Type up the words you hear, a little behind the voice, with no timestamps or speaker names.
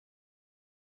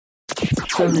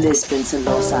From Lisbon to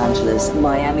Los Angeles,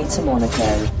 Miami to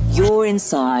Monaco, you're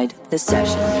inside the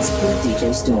sessions with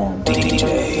DJ Storm.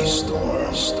 DJ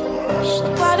Storm.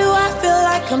 Why do I feel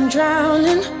like I'm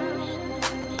drowning?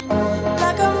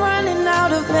 Like I'm running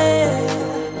out of air.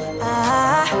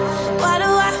 Why do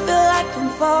I feel like I'm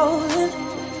falling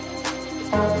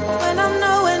when I'm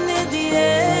nowhere near the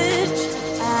edge?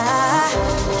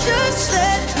 Just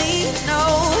let me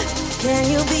know. Can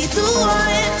you be the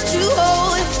one to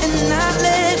hold and not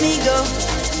let me go?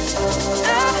 I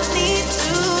need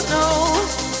to know.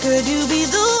 Could you be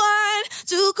the one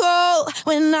to call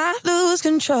when I lose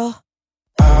control?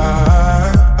 I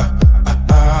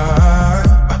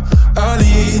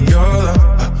need your love.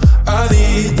 I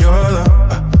need your love.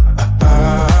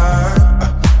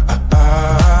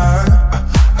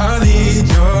 I need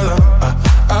your love.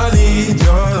 I need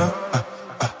your love.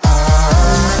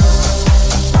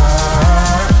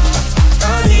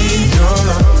 I need your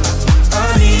love. I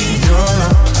need your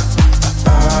love.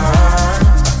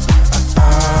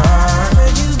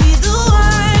 Could you be the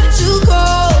one to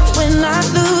call when I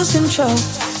lose control?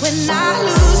 When I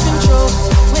lose control.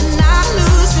 When I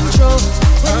lose control.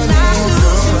 When I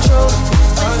lose control.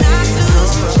 When I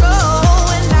lose control.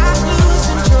 When I lose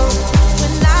control.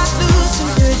 When I lose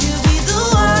control. Could you be the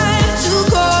one to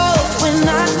call when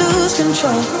I lose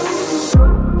control?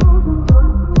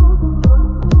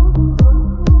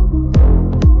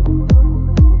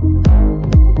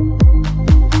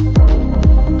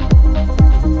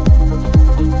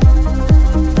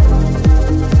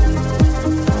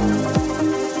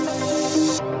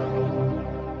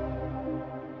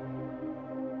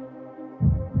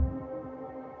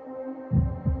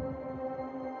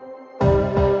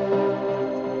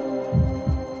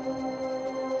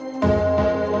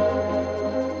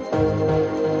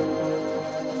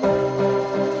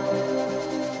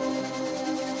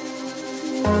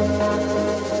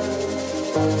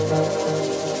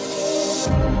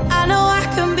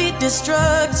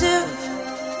 Destructive,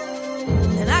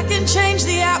 and I can change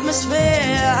the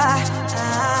atmosphere.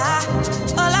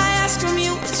 All I ask from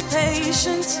you is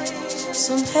patience,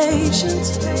 some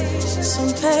patience,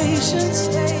 some patience.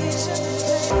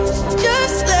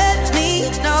 Just let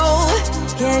me know.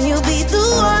 Can you be the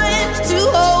one to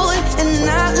hold and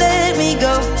not let me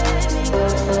go?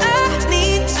 I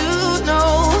need to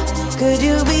know. Could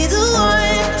you be the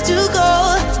one to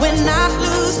go when I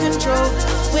lose control?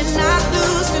 When I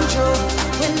lose control,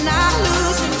 when I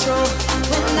lose control,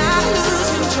 when I lose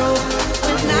control,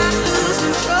 when I lose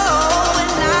control,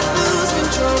 when I lose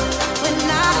control, when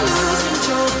I lose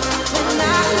control, when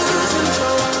I lose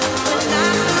control, when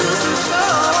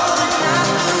I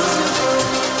lose control,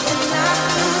 when I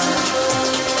lose control,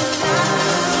 when I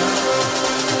lose control,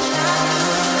 when I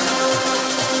lose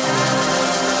control.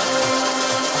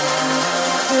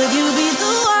 Could you be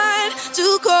the one to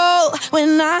call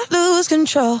when I lose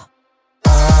control?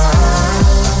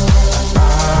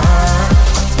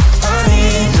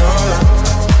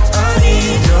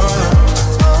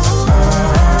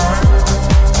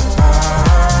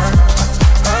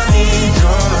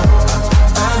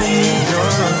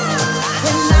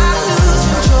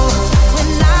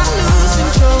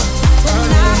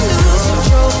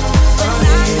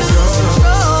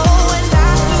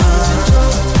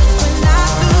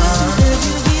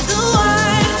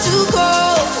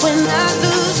 When I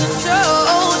lose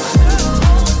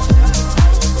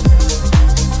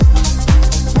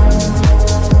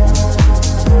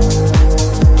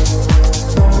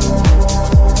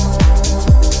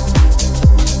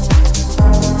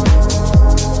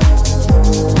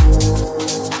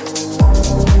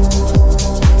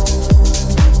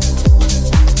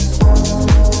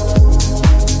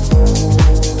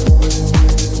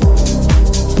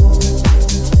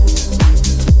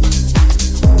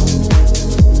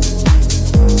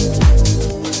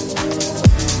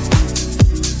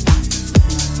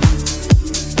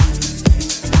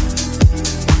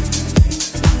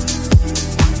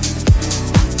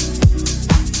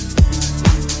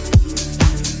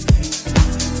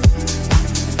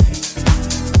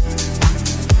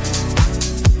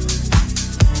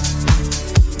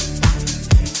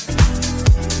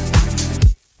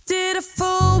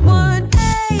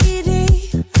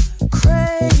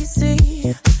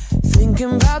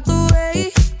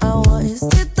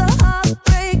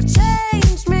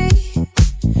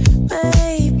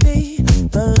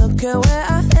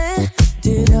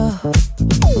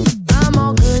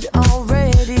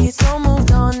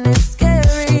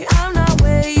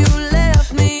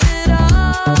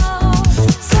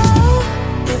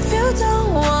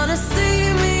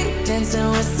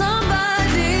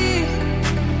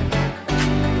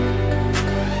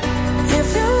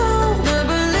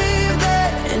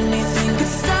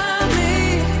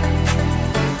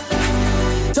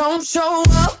show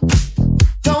up,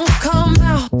 don't come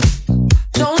out,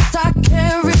 don't start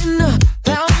caring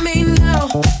about me now.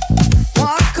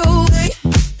 Walk away,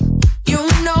 you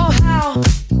know how.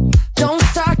 Don't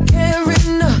start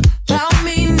caring about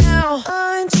me now.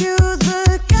 Aren't you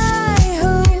the guy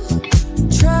who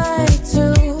tried to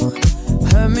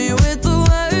hurt me with the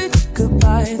word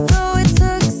goodbye? Though it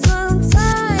took some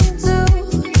time to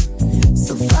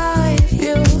survive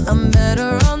you, I'm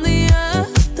better on the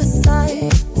other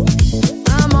side.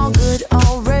 I'm all good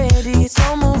already,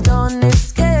 so moved on, it's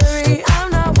scary.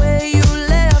 I'm not where you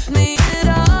left me at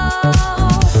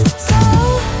all. So,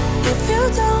 if you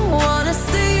don't wanna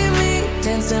see me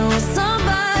dancing with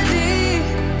somebody,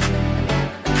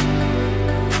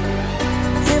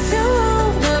 if you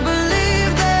wanna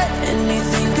believe that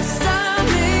anything could stop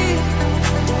me,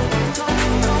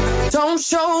 don't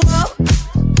show up,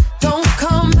 don't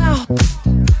come out,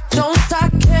 don't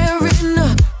start caring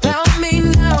about me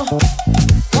now.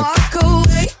 Walk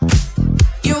away,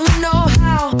 you know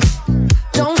how.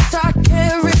 Don't start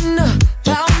caring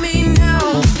about me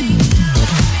now.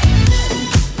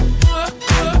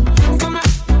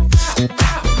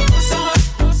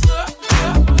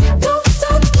 Don't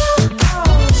start now.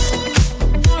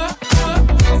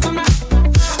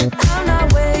 I'm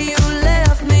not where you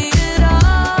left me at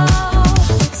all.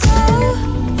 So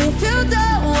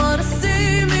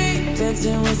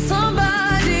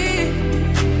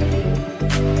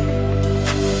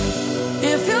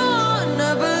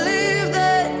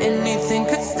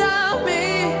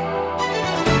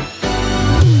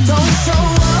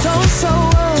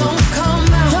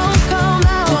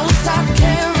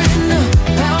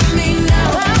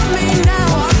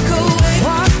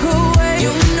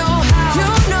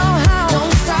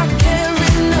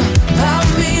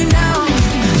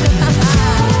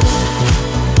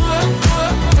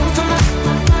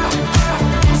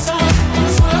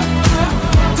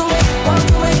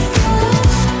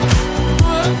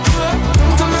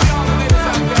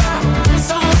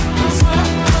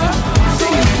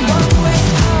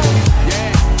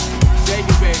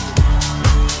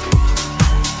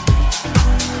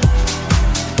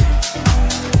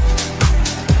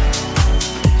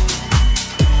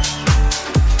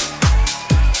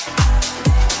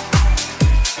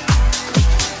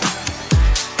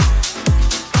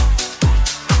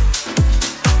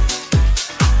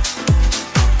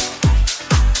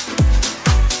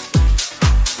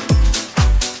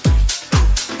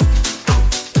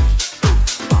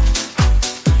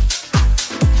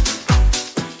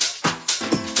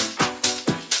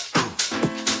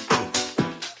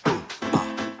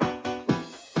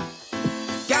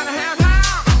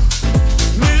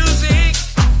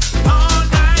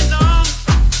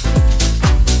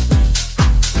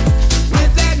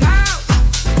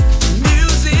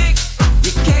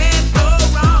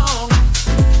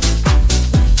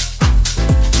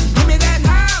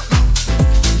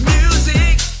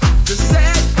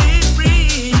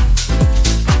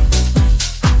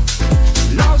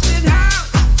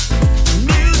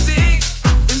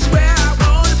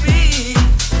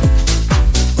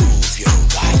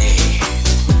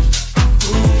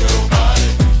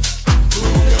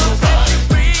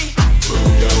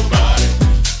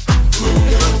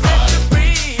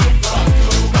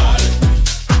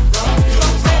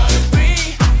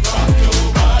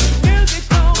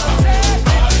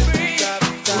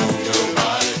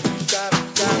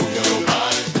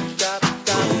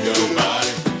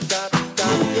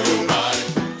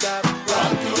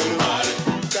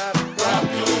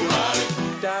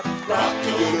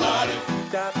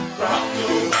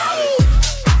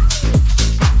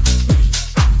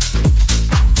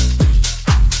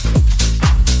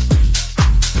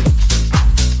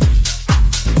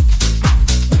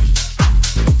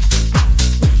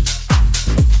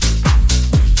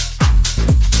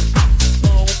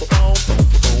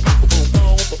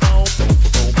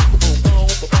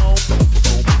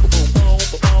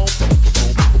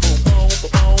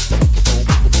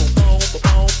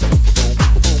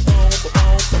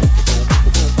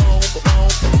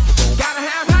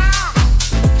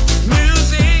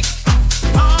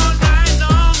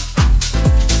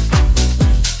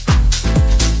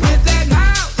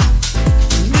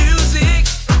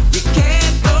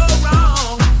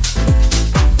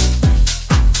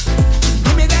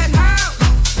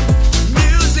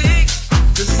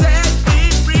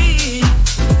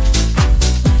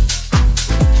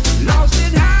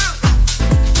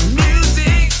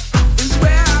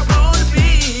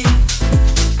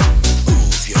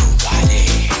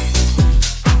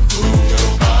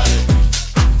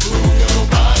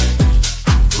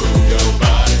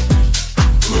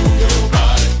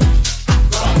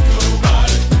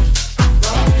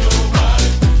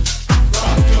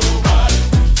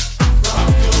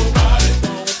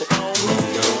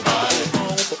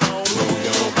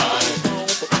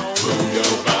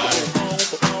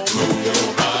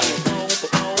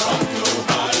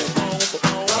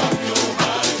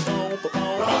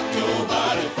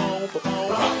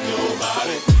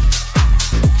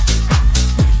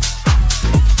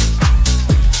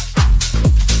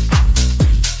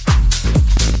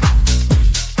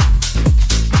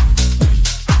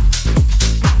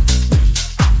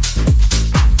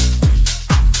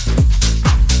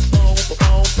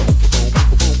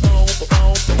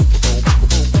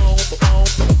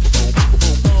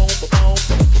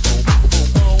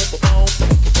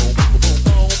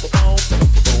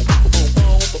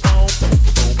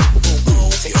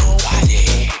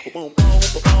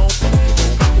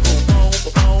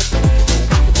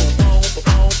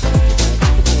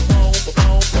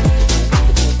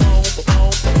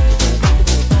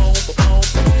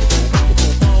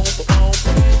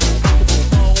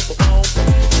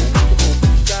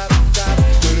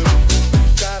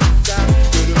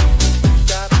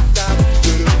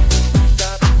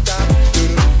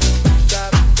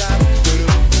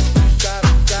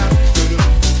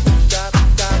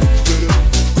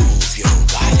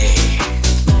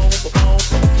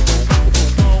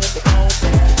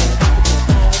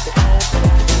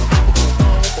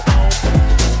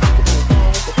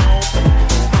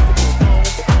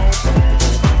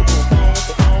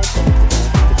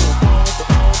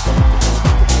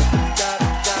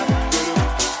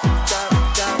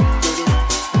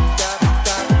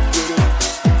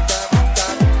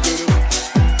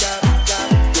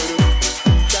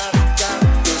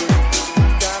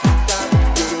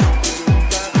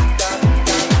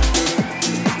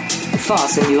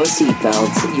Fasten your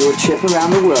seatbelts. Your trip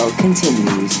around the world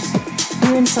continues.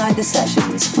 You're inside the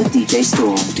sessions with DJ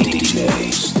Storm.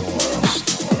 DJ Storm.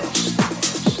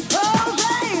 Oh,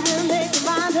 baby, make your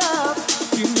mind up.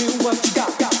 Give me what you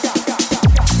got.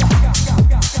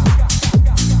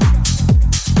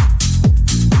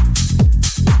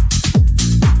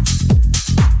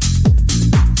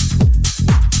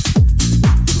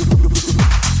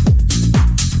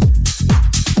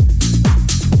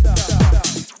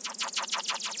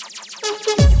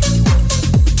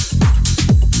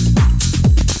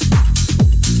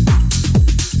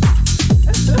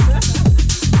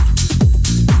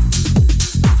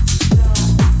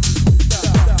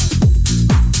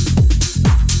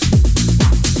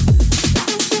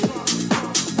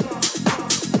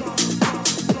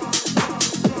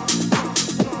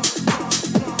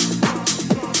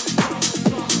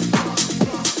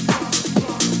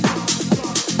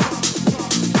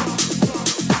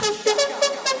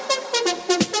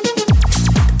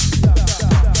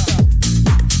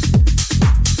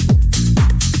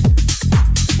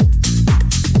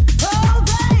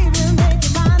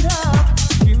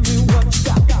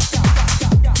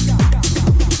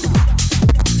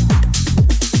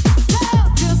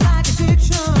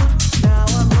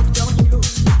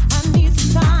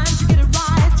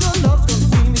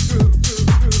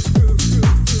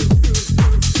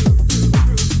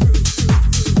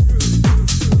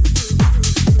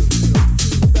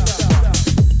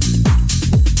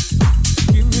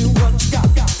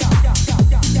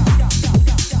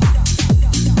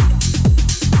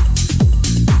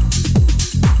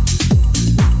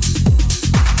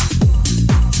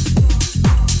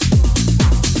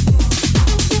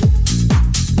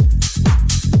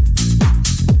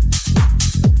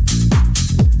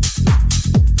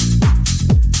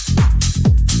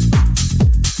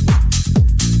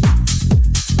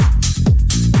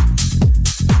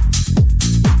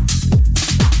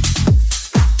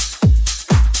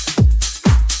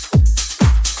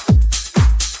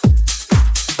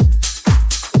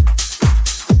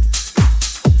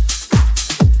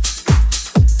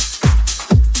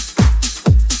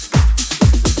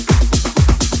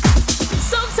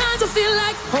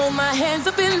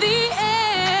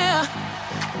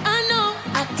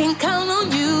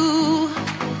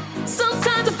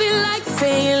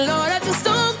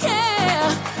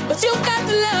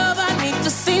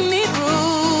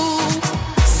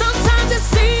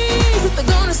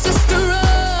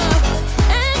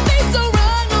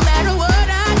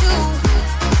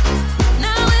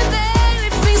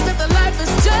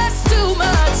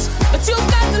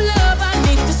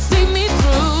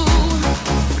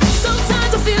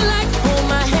 Sometimes I feel like hold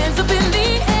my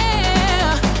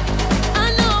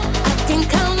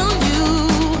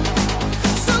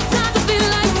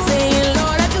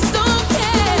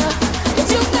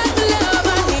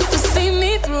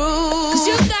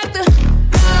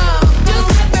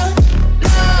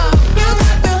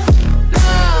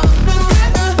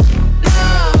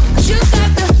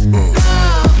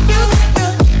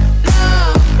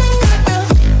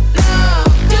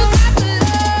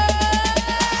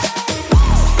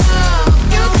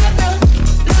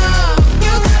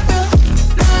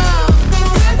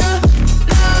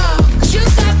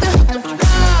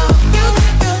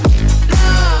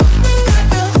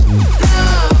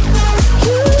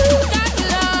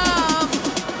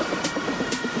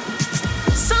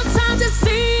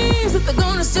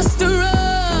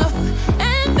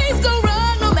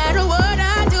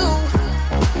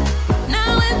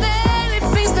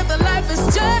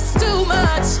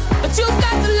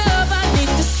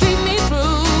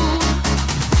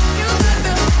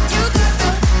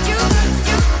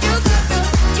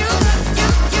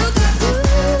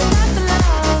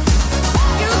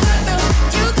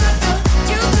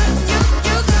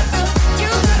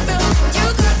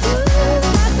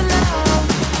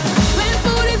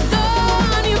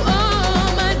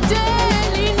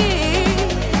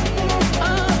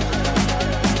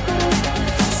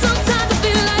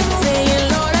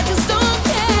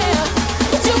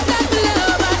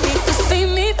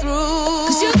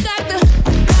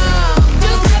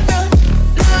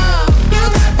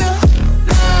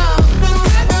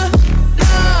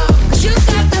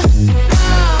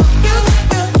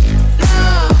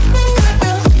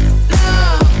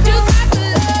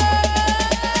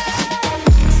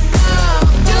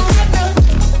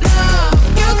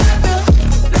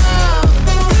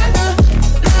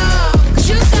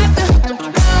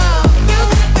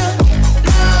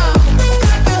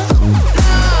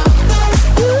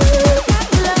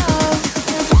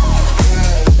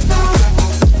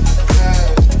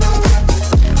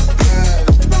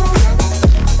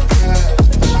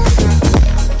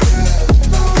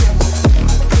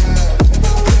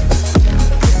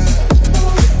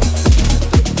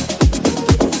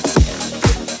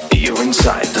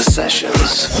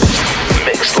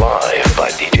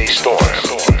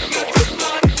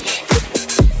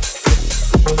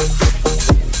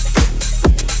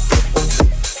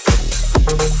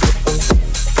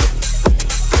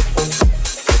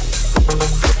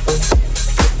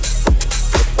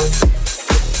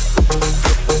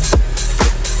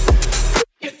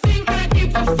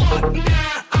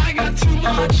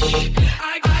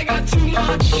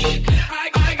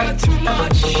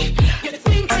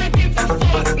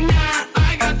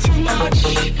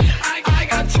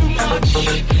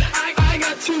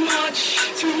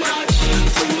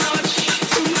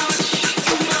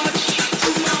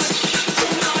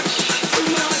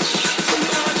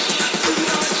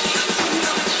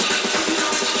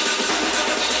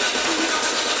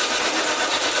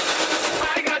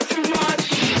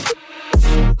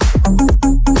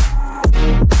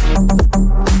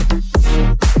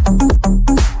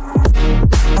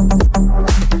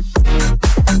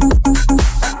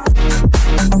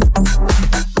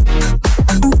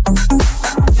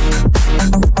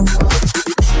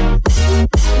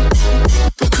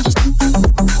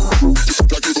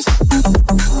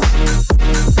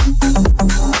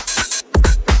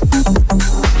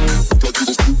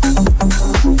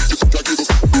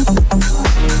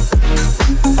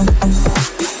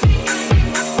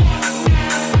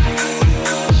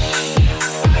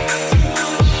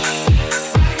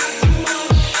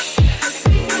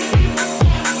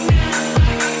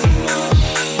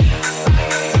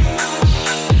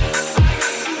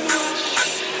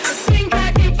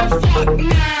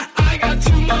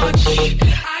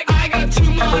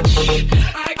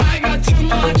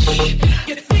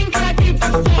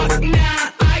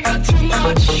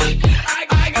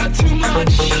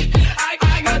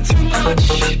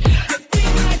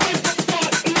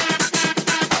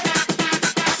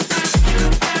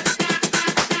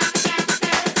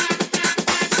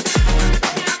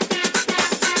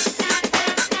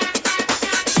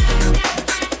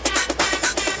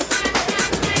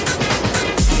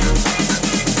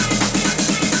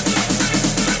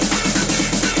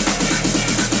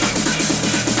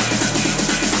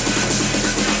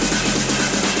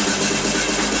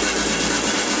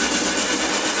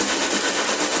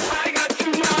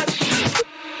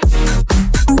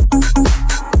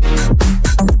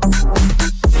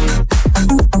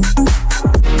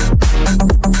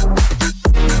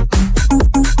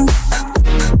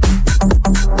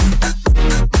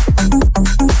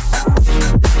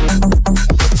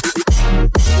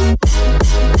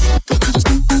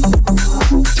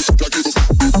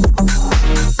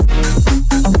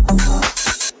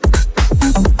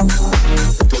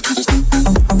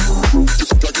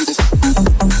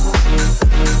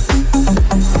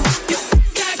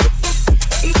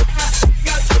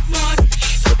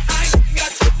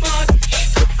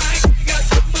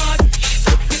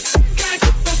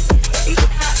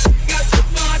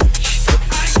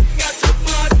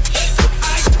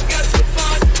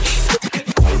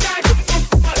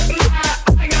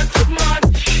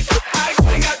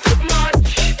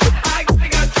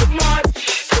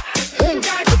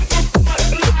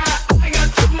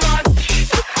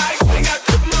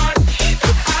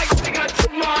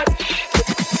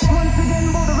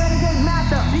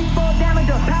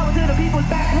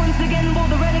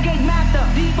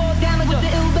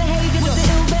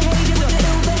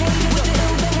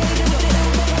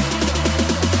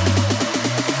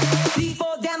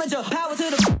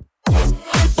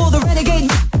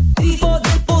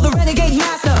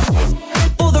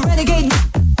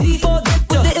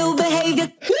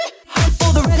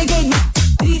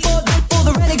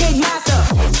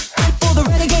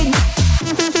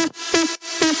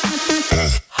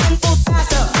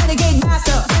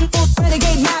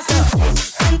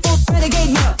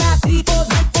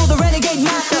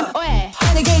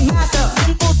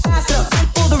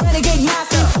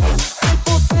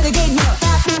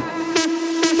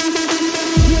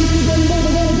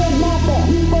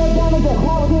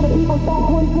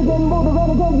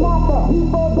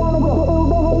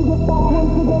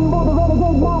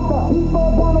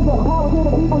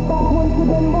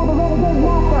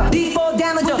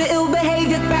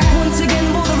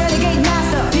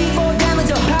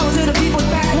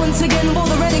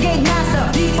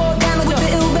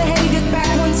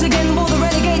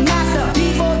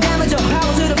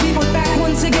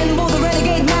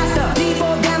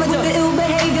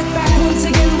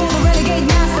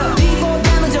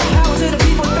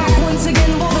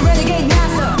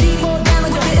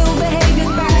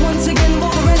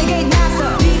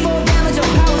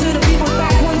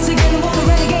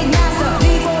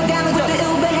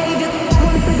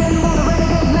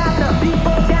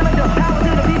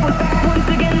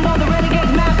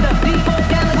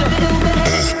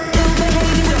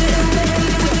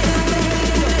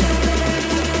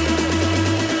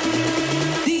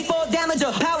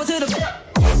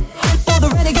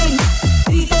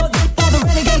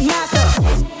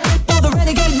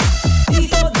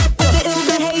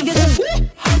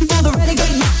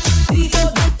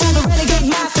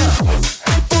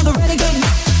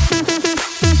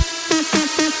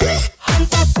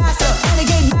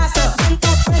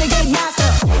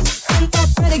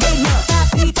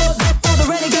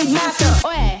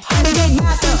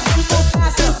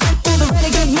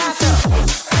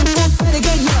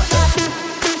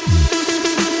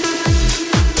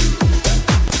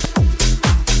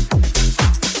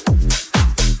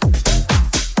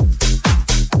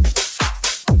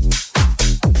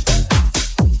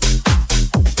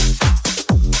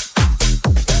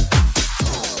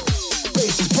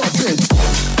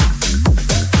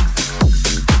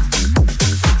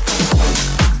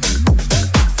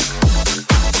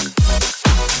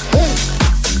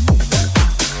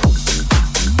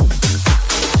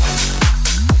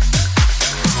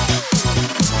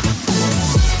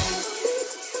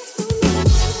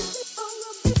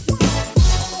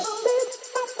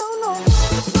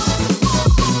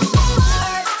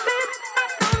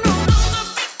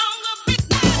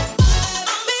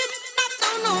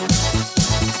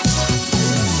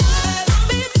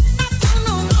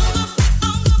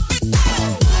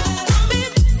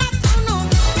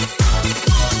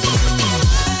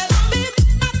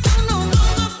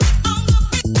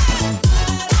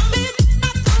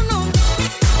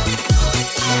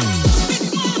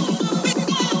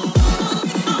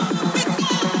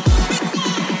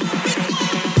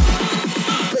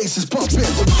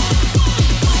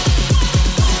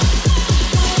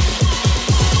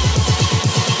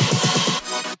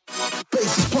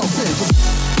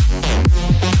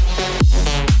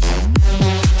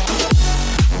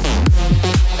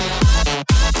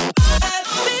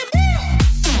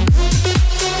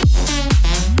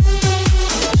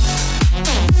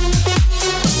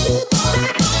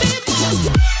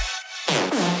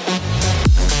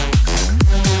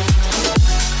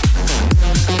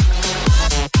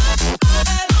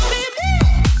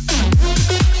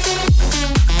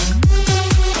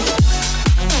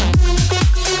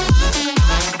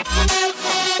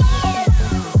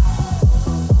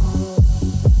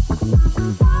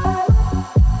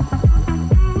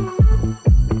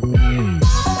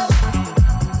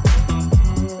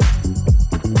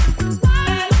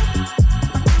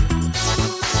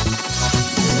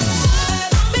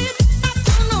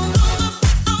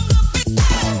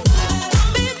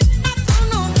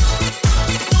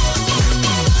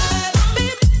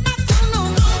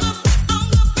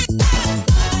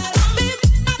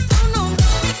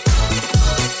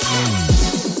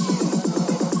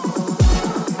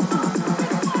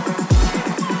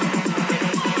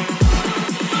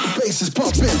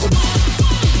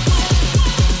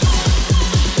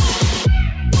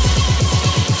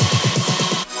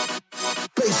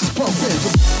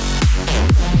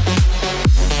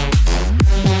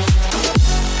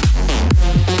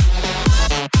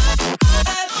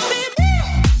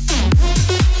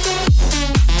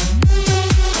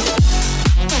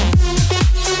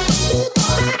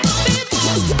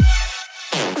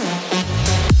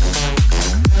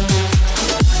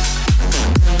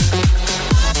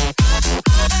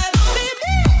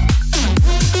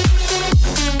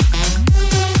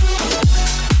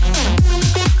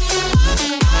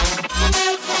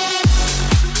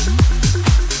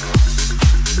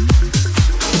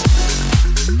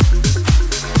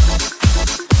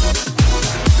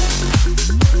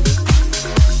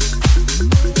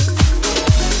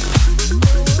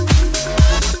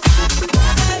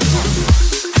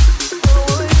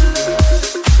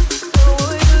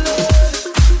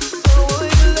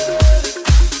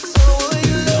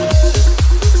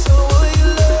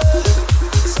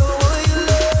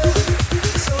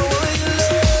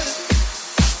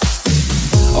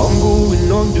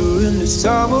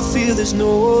there's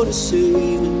no one to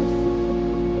save me.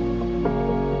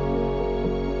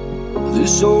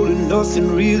 This all and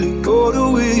nothing really got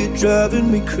away, you're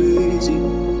driving me crazy.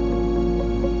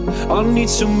 I need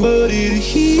somebody to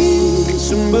hear,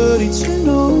 somebody to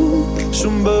know,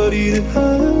 somebody to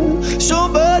have,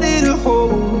 somebody to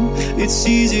hold. It's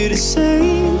easy to say,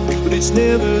 but it's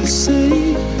never the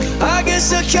same. I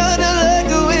guess I kinda like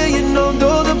the way you numbed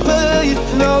all the pain.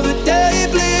 Now the day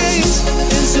bleeds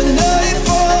into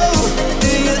nightfall,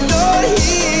 and you're not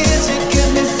here to get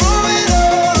me through it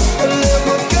all. I let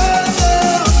my guard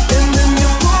down, and then you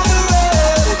pulled the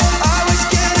rug. I was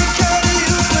getting kinda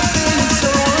used to feeling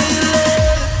so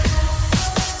unloved.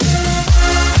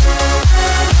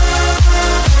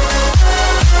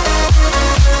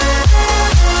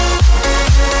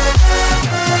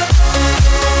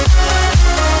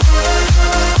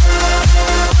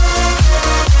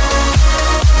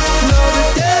 Now the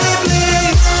day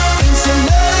bleeds into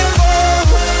nightfall,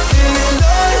 and you're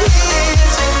not here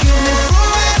to get me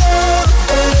through it all.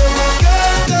 I let my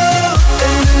guard down,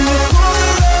 and then you pulled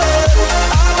the rug.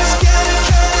 I was getting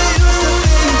kinda used to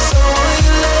being so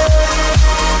unloved.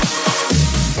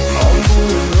 I'm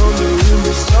going under in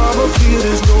this time. I feel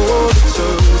there's no other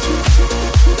turn to.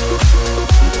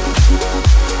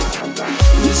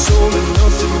 It's all and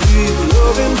nothing, we're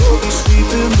loving, but we're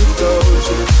sleeping without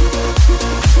you.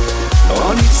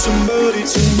 I need somebody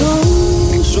to know,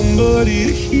 somebody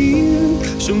to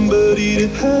hear, somebody to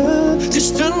have,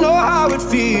 just to know how it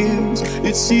feels.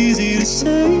 It's easy to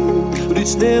say, but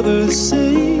it's never the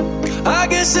same. I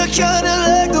guess I kinda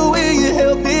like the way you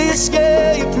help me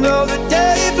escape. Now the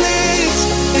day bleeds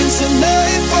into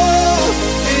nightfall,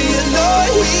 and you're not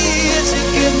here to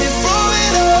get me through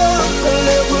it all. I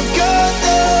let my guard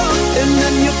down, and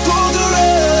then you pulled the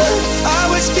rug. I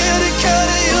was getting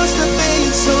kinda used to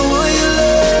being someone you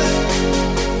love.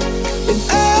 And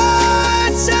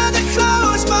I tend to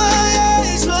close my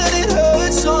eyes when it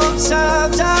hurts.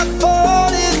 Sometimes I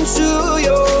fall into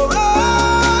your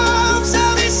arms.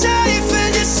 I'll be safe in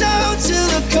your sound till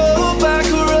I come back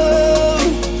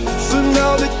around. For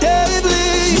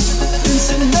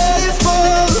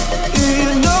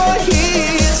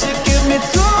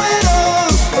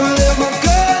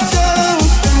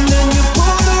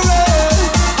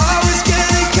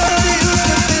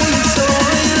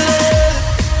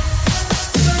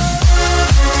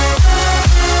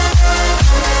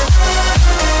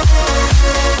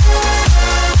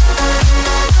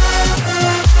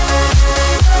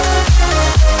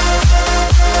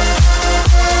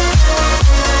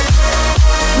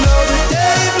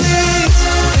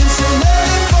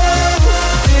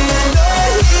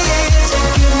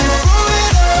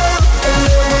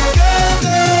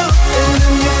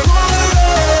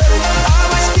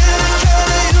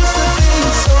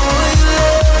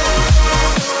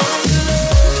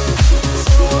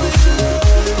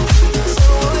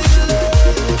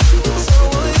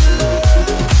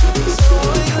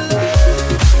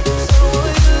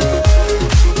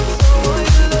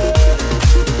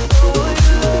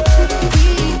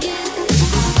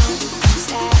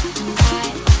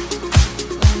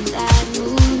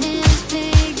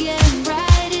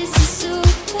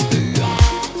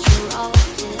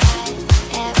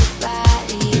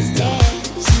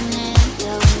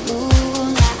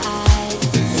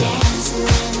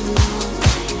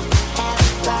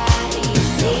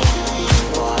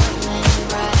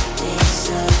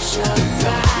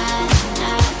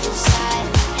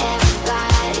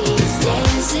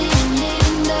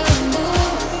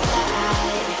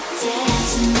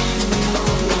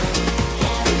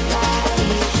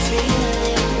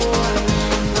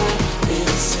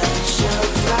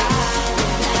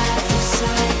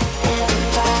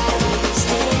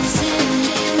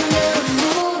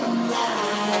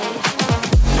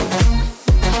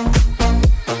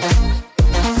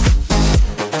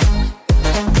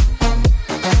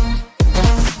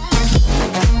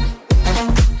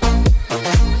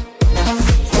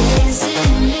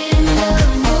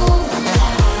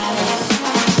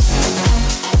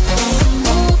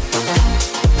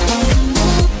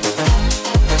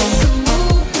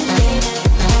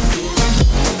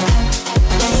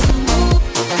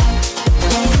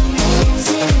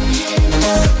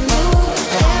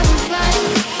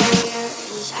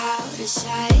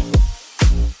Everybody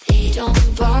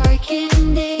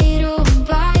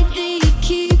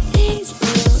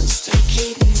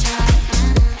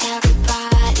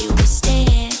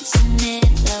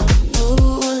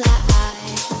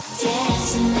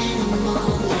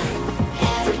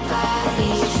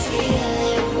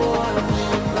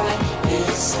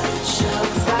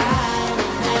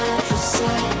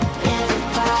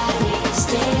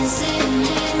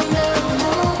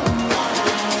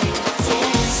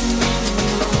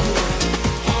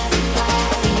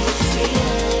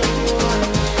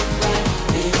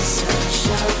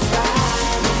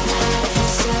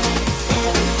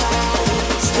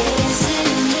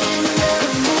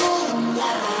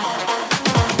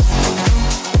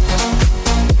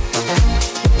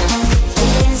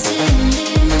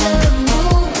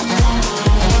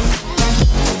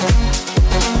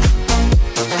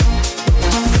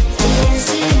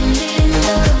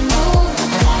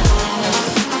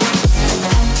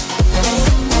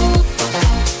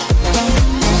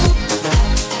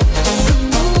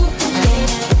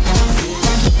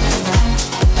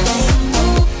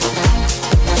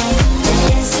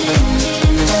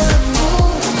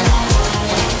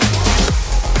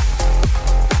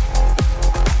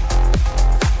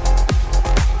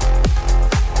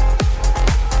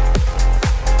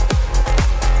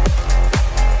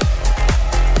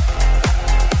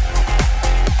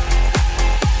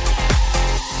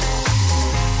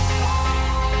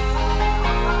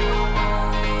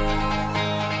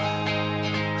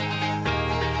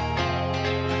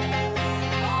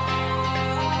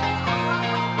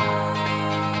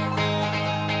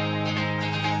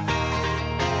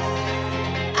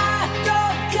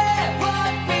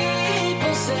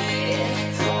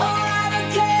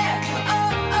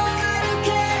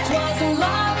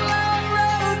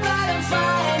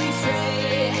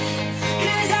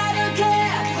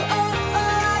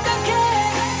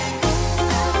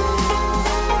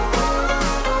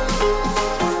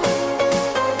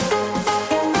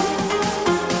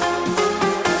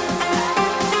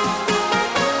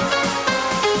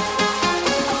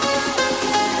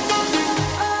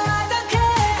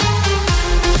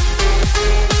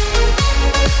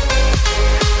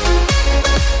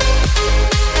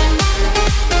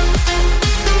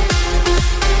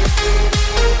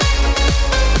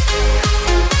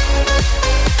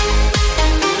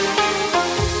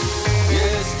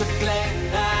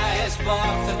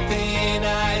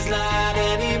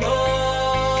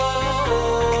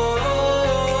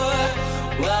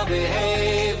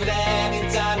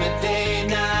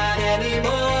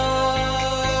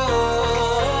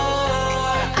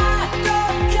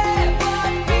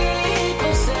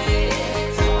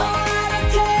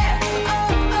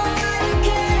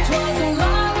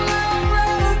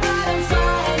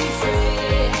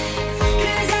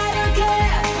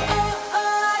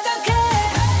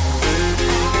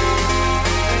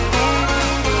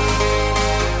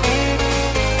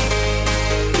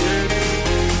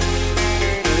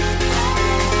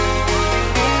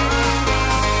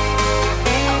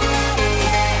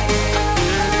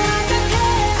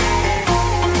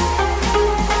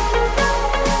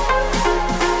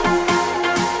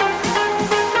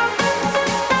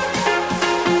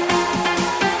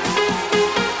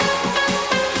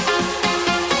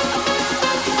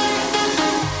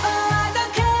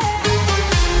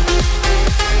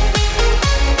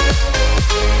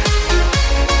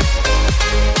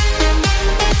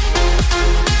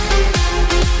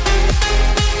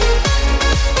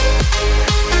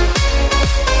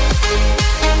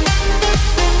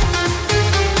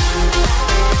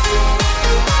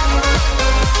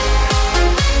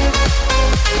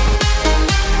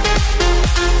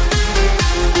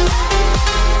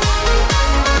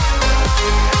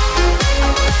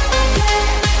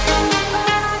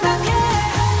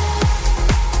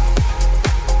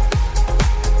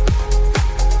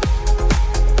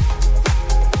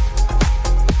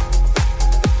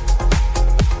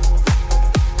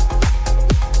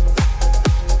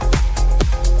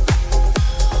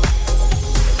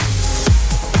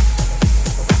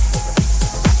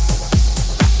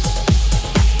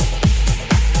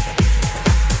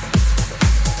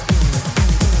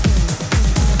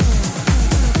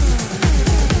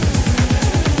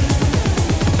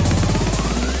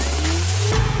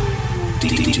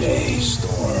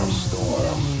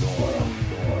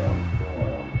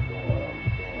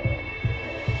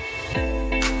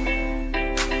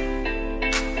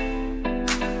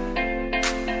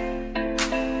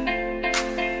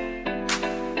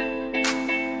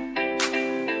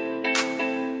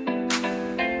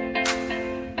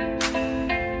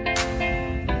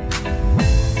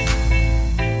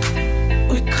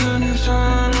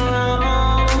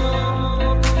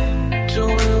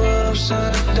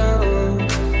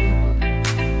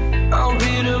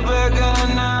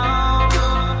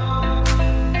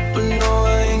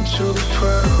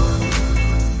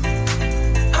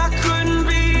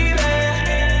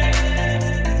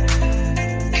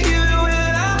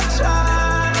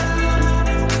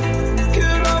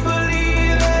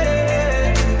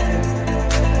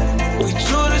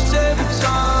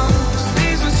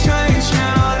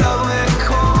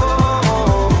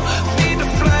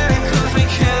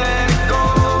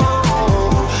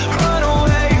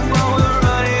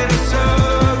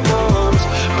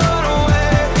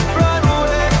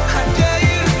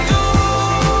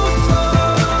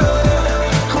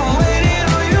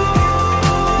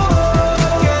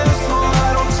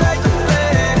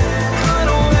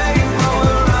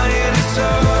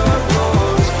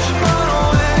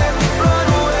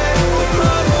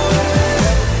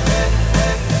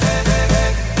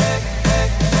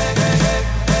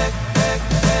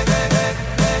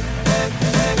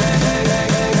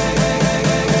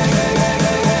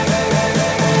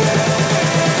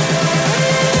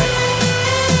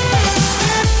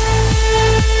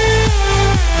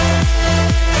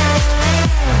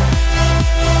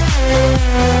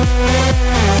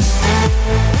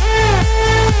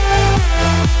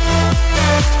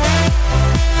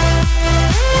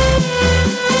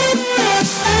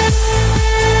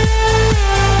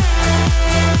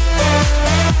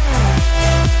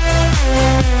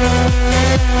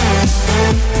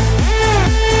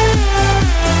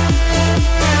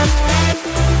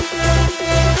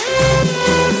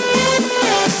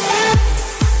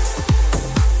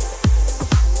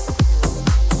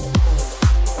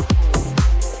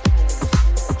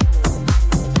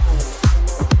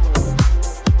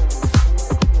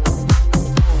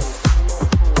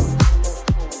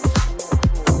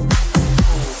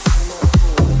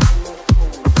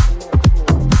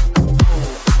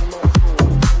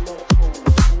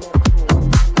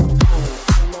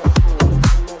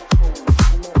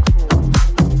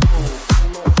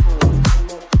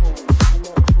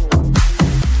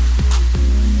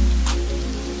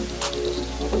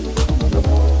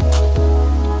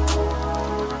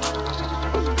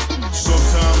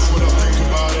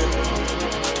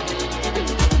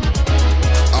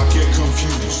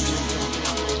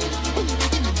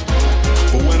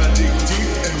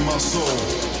my soul.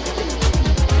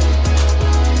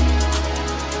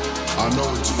 I know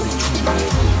it to be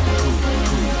true.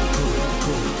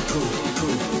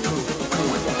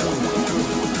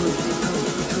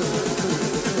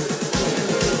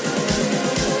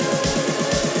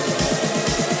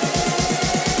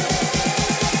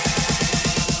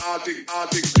 I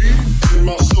dig deep in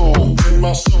my soul, in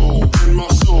my soul, in my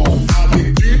soul. I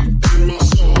dig deep in my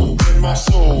soul, in my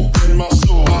soul, in my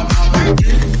soul. I dig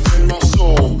deep in my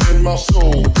soul, in my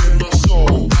soul, in my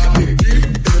soul. I dig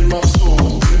deep in my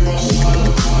soul, in my soul.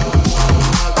 I dig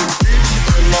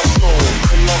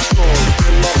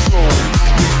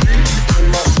deep in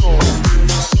my soul, in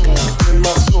my soul, in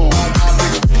my soul. I dig deep in my soul, in my soul, in my soul. I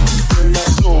dig deep in my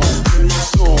soul, in my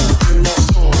soul, in my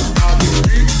soul. I dig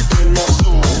deep in my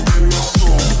soul, in my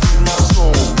soul.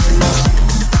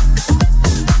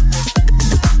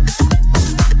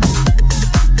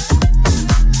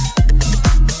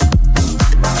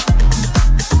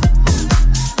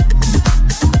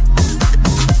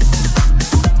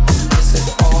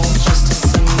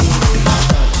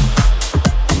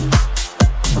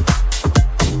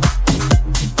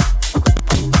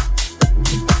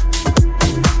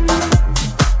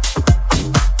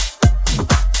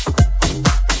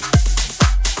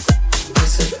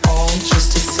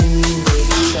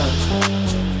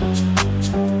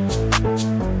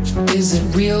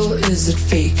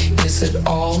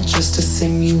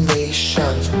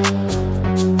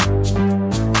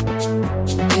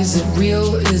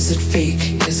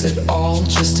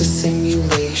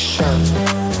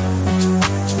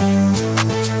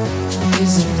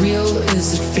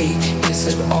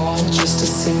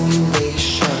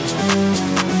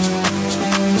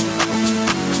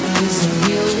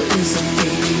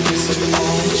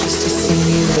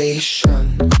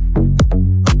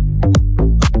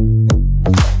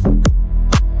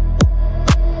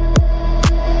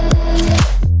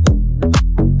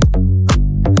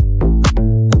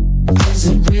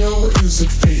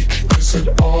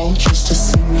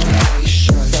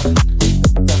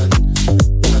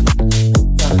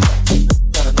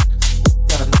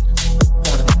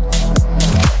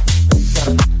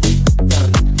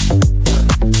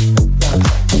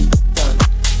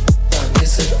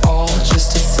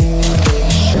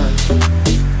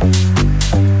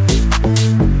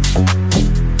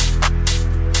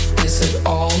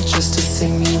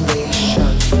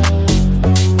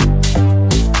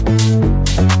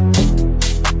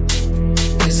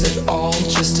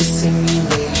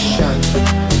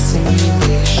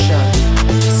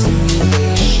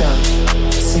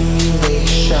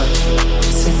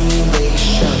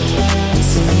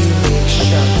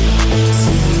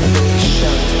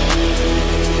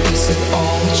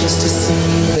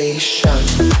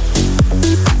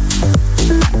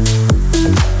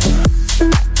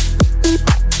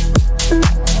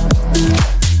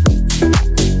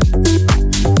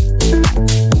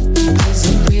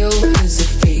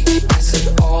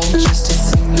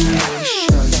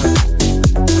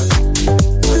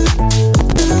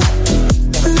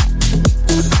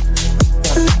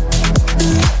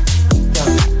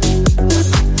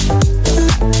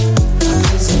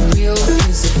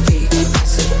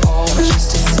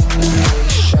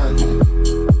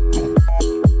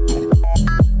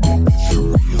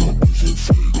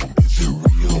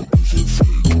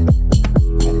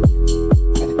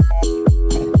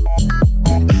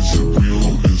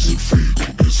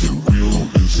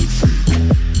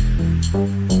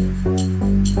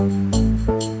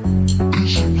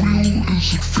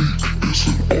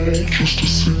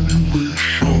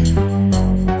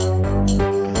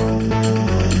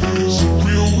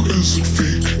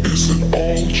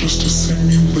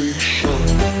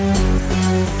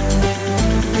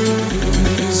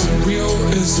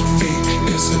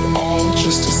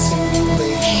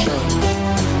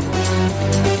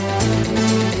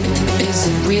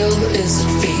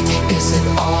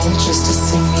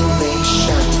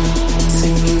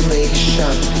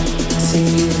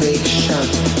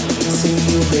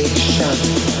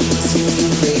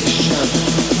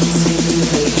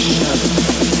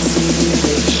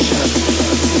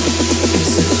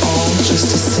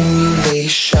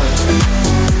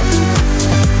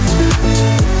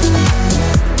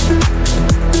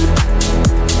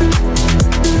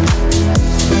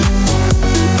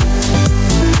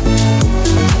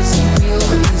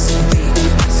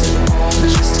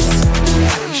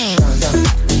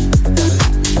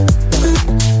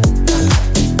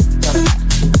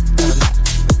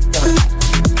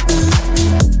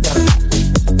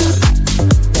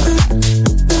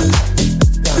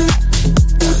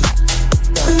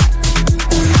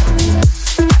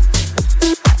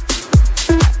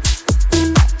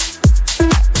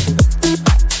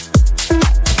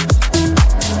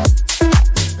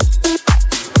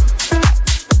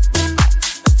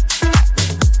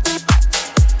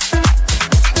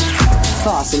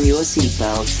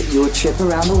 trip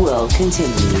around the world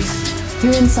continues.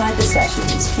 You're inside the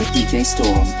sessions with DJ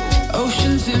Storm.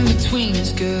 Oceans in between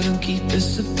us couldn't keep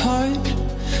us apart.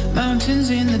 Mountains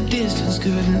in the distance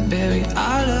couldn't bury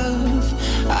our love.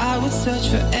 I would search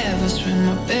forever, swim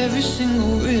up every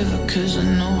single river, 'cause I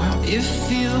know how it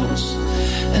feels,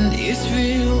 and it's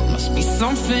real. Must be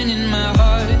something in my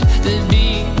heart that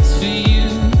beats for you.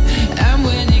 And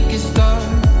when it gets dark,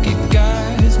 it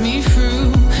guides me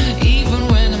through. Even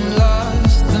when I'm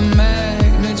lost, the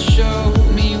magnets show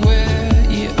me where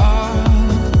you are.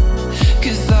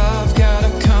 'Cause I've got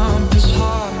a compass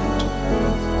heart.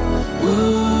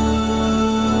 Ooh,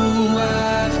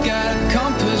 I've got a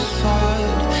compass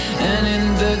heart. And in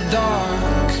the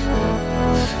dark,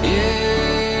 yeah,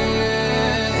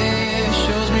 it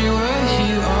shows me where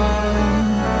you are.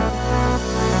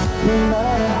 No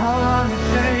matter how long it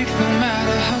takes, no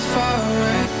matter how far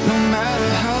away, no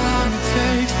matter how long it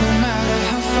takes, no matter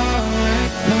how far away,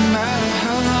 no matter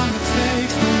how long it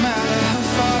takes, no matter how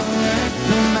far away,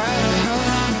 no matter how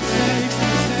long it takes,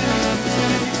 I've got a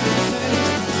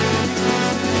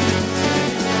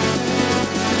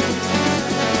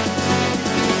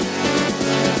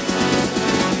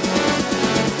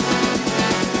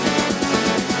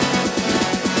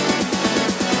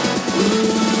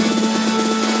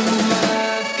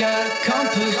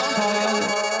compass heart. Compass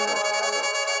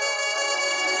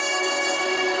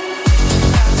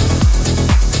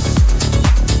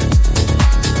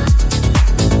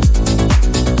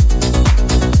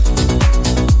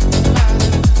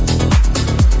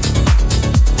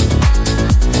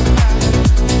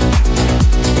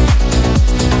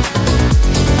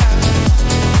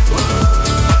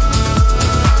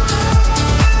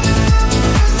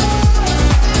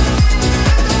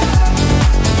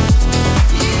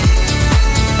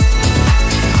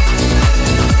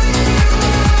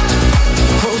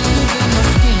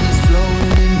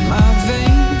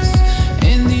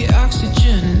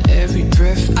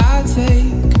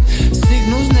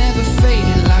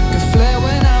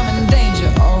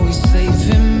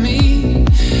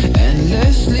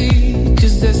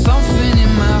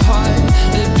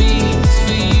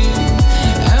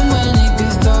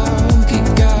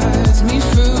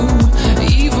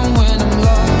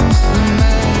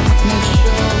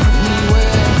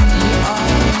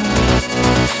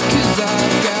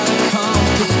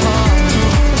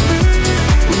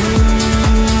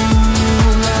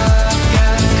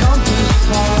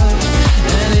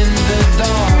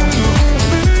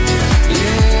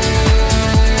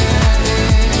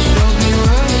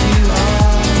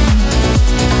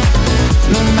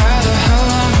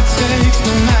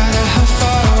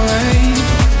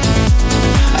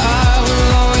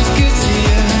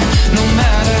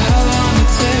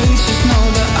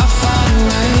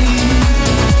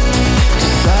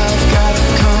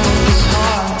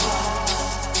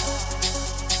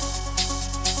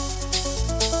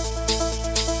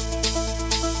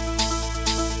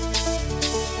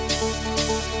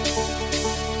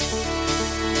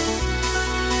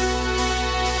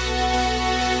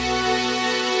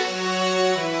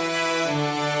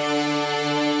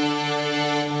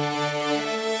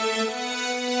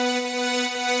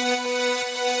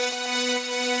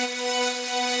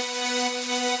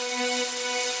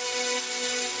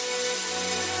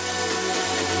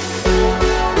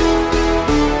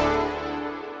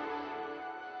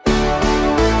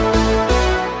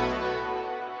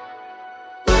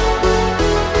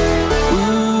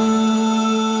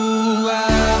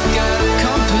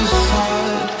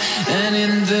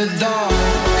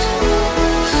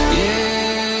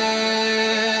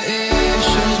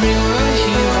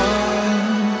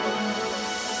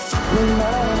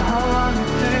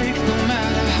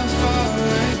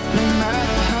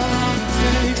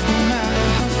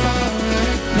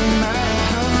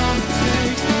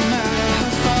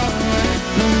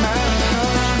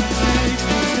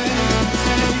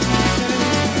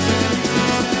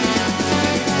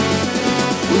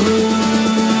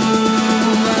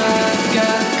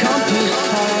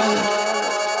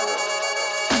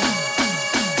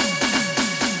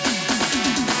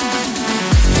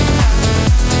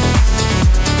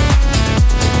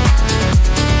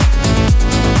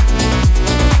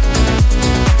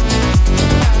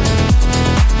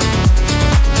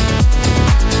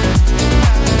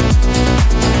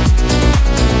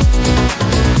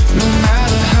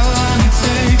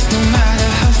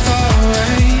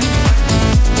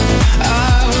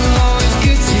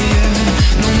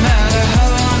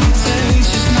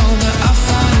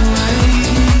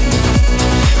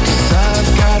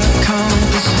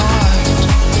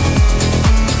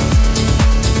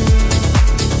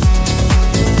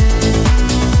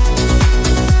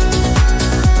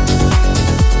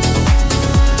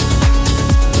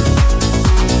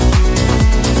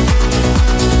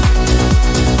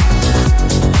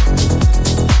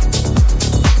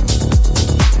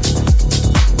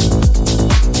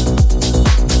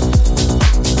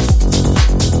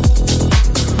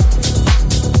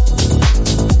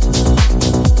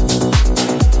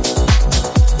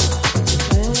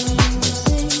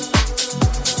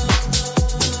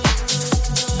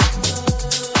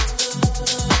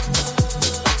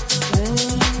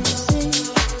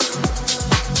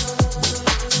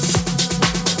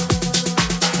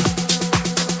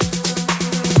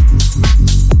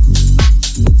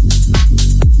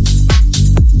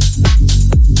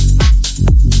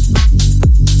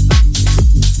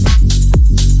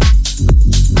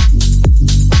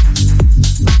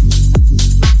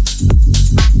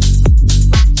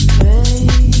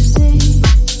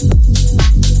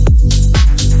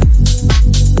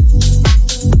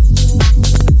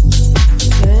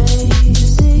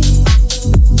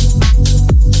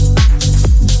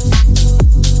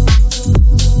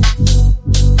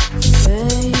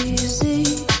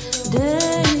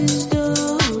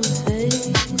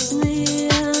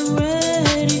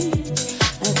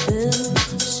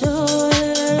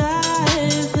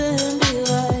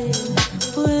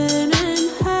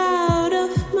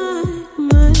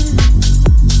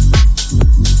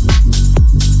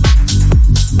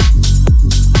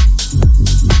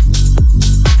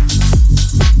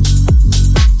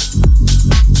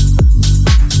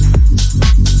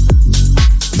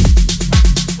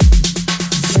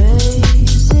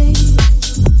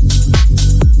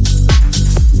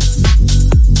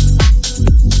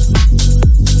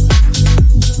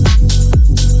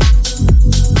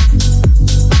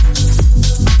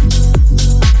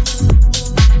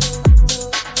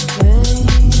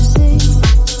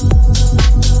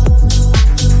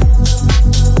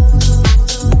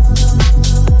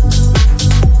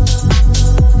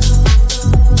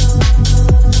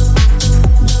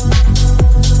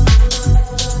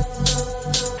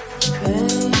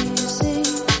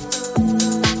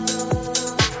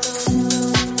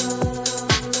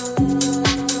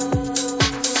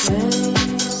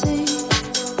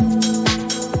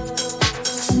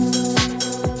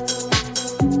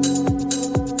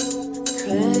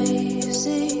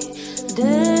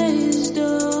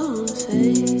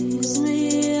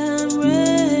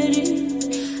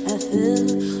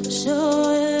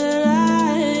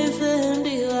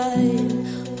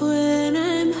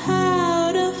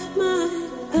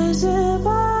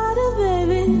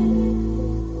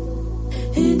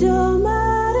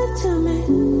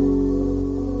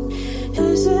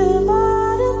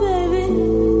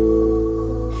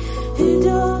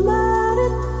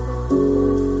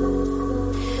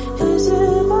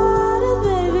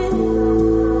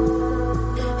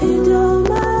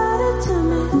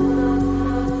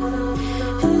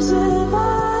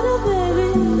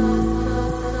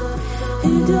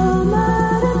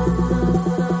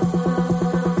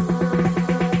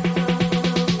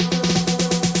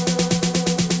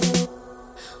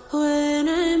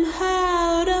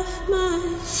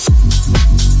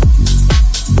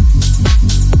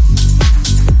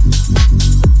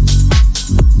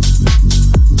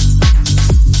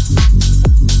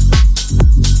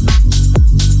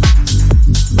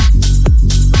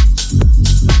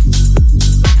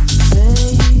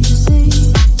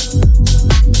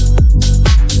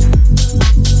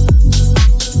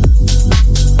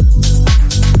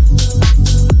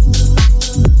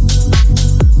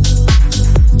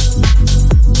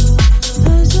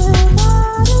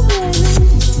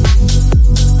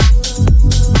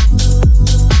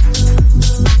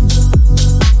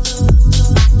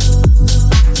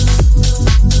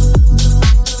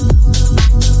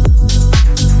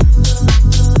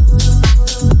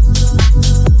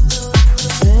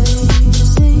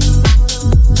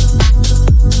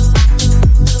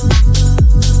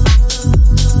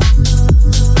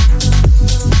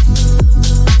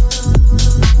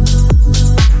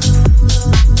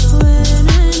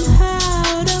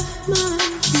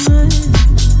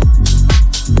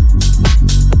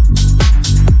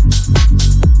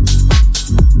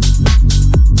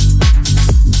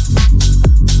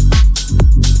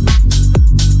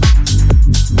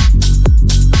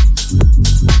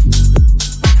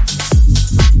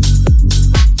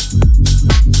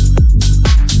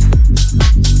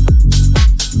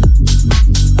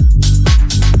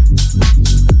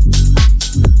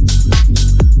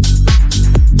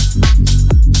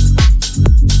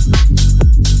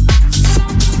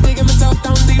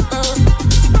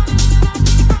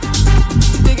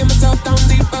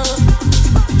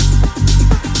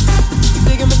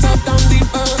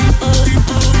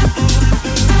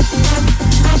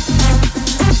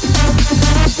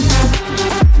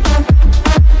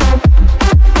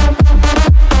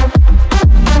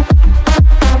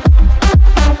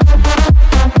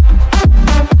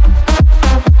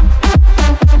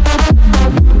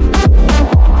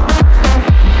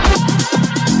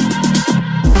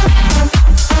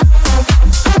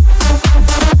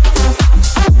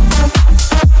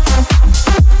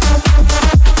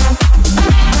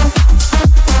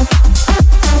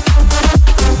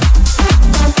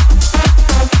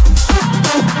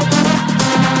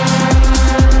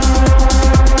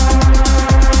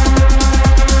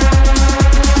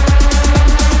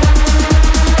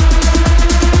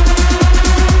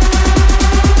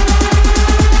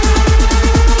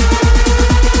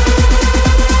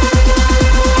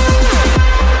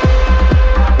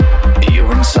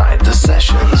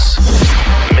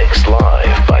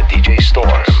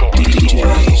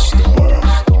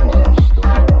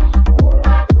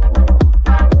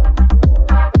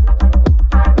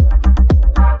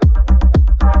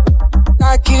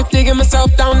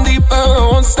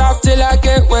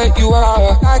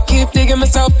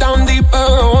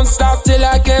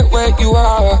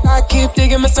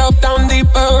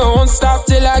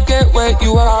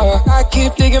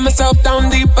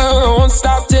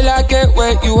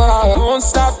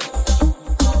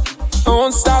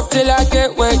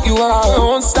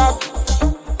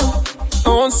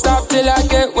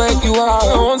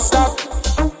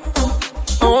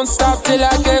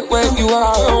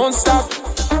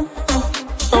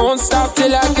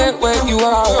Till I get where you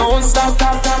are. I won't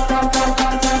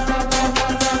stop.